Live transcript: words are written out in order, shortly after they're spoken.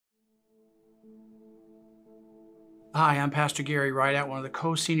Hi, I'm Pastor Gary Rideout, one of the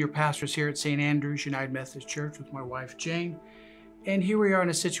co-senior pastors here at St. Andrew's United Methodist Church with my wife Jane. And here we are in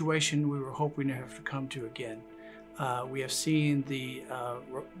a situation we were hoping to have to come to again. We have seen the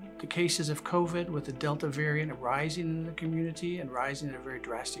cases of COVID with the Delta variant rising in the community and rising at a very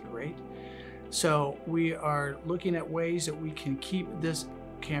drastic rate. So we are looking at ways that we can keep this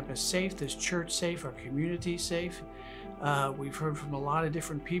campus safe, this church safe, our community safe. We've heard from a lot of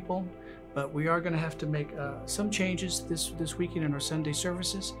different people, but we are going to have to make some changes this weekend in our Sunday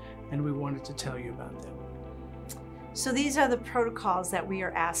services, and we wanted to tell you about them. So these are the protocols that we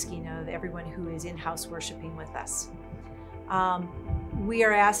are asking of everyone who is in-house worshiping with us. We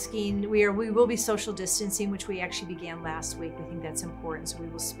will be social distancing, which we actually began last week. We think that's important, so we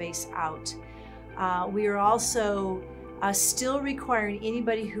will space out. We are also still requiring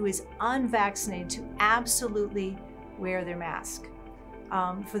anybody who is unvaccinated to absolutely wear their mask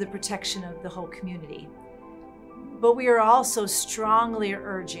for the protection of the whole community. But we are also strongly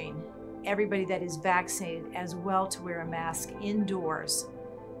urging everybody that is vaccinated as well to wear a mask indoors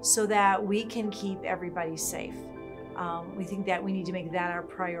so that we can keep everybody safe. We think that we need to make that our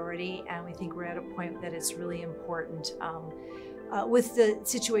priority, and we think we're at a point that it's really important with the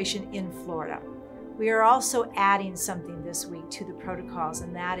situation in Florida. We are also adding something this week to the protocols,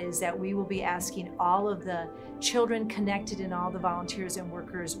 and that is that we will be asking all of the children connected and all the volunteers and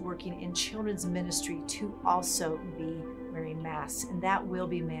workers working in children's ministry to also be wearing masks, and that will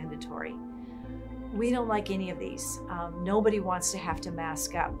be mandatory. We don't like any of these. Nobody wants to have to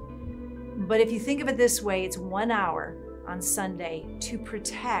mask up. But if you think of it this way, it's 1 hour on Sunday to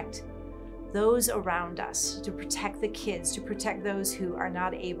protect those around us, to protect the kids, to protect those who are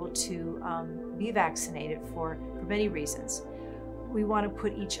not able to be vaccinated for many reasons. We want to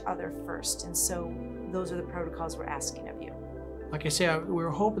put each other first, and so those are the protocols we're asking of you. Like I said, we were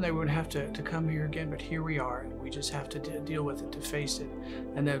hoping they wouldn't have to come here again, but here we are. We just have to deal with it, to face it.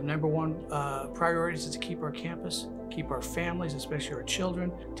 And the number one priority is to keep our campus, keep our families, especially our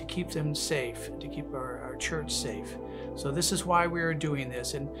children, to keep them safe, to keep our church safe. So this is why we are doing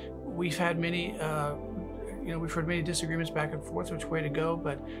this. And we've had many, we've heard many disagreements back and forth which way to go,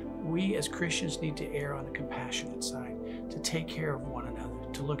 but we as Christians need to err on the compassionate side, to take care of one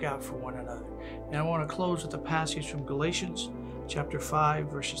another, to look out for one another. And I want to close with a passage from Galatians chapter 5,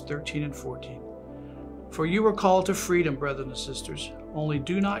 verses 13 and 14. For you were called to freedom, brothers and sisters, only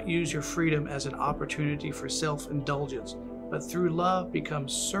do not use your freedom as an opportunity for self-indulgence, but through love become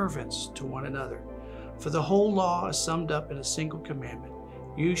servants to one another. For the whole law is summed up in a single commandment: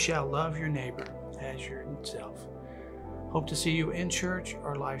 you shall love your neighbor as yourself. Hope to see you in church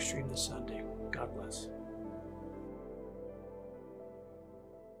or live stream this Sunday. God bless.